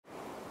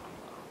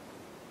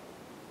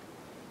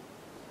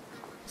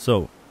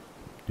So,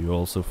 do you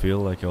also feel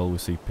like you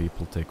always see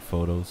people take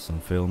photos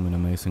and film in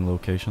amazing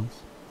locations?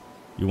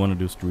 You want to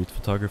do street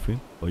photography,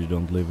 but you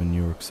don't live in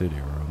New York City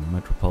or a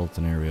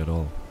metropolitan area at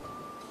all.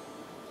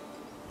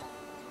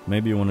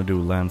 Maybe you want to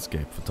do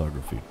landscape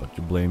photography, but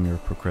you blame your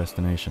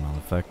procrastination on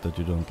the fact that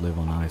you don't live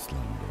on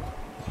Iceland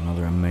or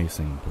another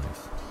amazing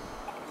place.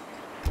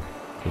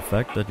 The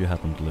fact that you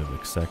happen to live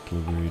exactly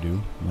where you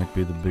do might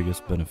be the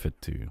biggest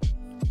benefit to you.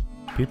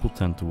 People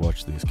tend to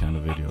watch these kind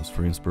of videos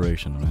for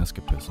inspiration and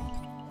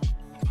escapism.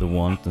 The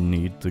want and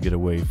need to get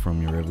away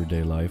from your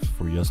everyday life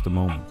for just a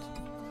moment.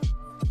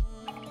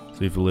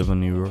 So if you live in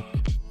New York,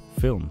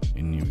 film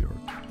in New York.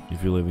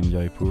 If you live in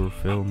Jaipur,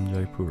 film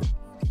Jaipur.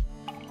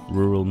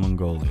 Rural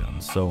Mongolia,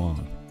 and so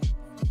on.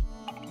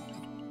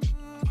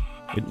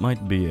 It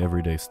might be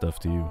everyday stuff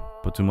to you,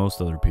 but to most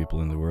other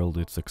people in the world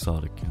it's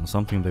exotic and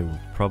something they will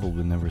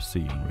probably never see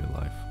in real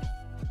life.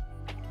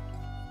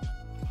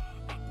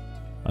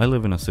 I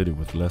live in a city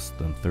with less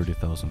than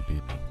 30,000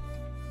 people.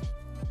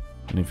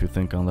 And if you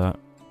think on that,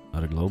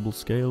 at a global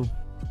scale,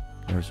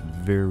 there's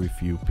very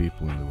few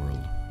people in the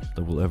world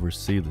that will ever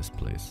see this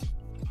place.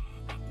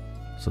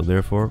 So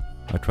therefore,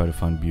 I try to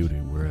find beauty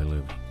where I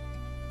live.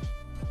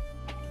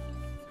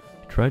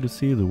 Try to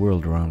see the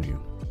world around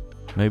you.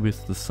 Maybe it's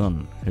the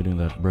sun hitting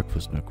that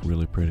breakfast nook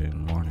really pretty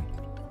in the morning.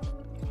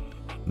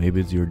 Maybe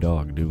it's your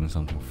dog doing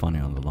something funny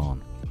on the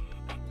lawn.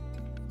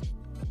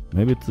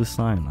 Maybe it's the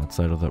sign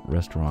outside of that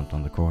restaurant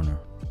on the corner,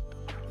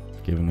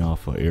 giving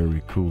off a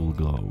eerie cool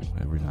glow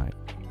every night.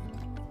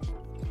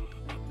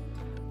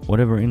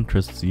 Whatever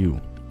interests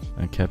you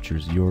and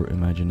captures your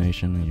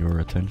imagination and your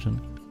attention,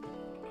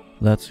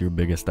 that's your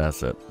biggest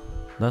asset.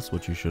 That's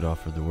what you should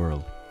offer the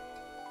world.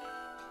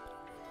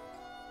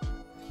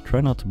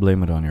 Try not to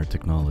blame it on your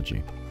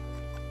technology.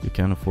 You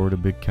can't afford a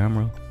big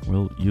camera?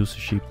 Well, use a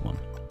cheap one.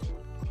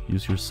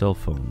 Use your cell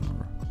phone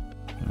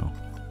or,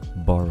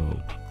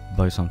 borrow,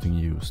 buy something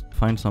used,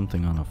 find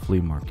something on a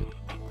flea market.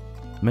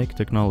 Make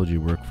technology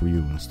work for you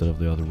instead of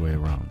the other way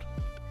around.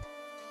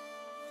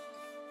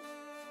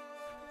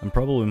 And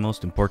probably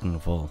most important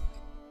of all,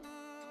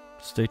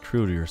 stay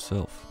true to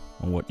yourself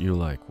on what you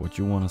like, what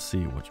you want to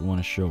see, what you want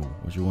to show,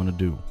 what you want to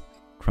do.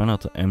 Try not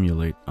to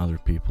emulate other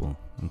people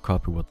and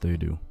copy what they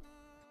do.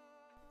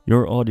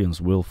 Your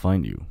audience will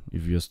find you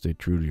if you just stay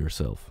true to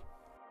yourself.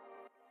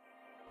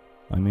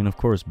 I mean, of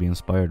course, be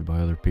inspired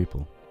by other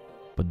people,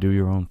 but do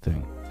your own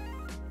thing.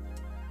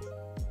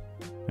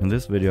 In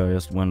this video I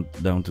just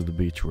went down to the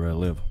beach where I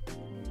live.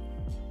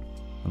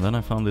 And then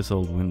I found this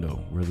old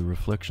window where the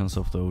reflections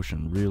of the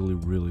ocean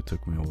really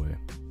took me away.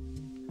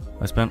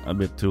 I spent a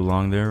bit too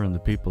long there and the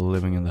people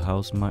living in the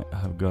house might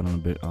have gotten a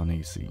bit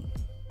uneasy.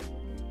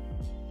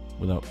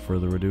 Without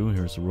further ado,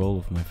 here's a roll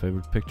of my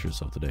favorite pictures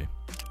of the day.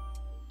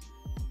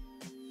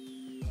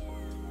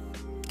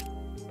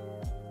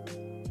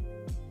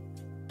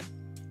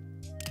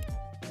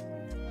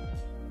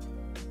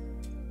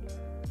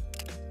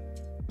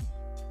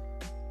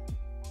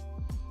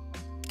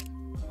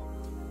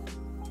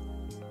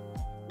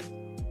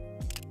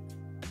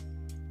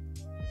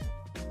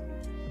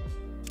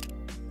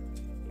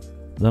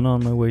 Then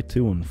on my way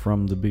to and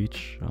from the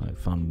beach, I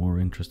found more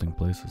interesting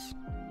places.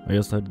 I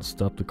just had to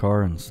stop the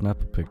car and snap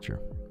a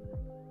picture.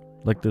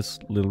 Like this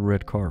little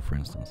red car, for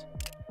instance.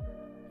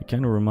 It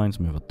kinda reminds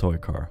me of a toy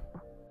car.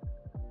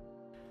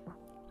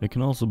 It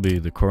can also be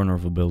the corner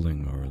of a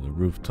building or the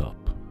rooftop,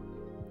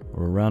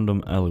 or a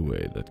random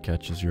alleyway that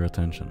catches your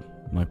attention.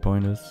 My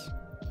point is,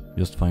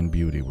 just find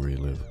beauty where you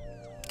live.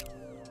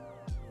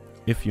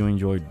 If you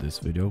enjoyed this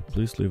video,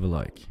 please leave a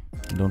like.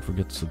 And don't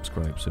forget to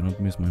subscribe so you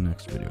don't miss my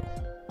next video.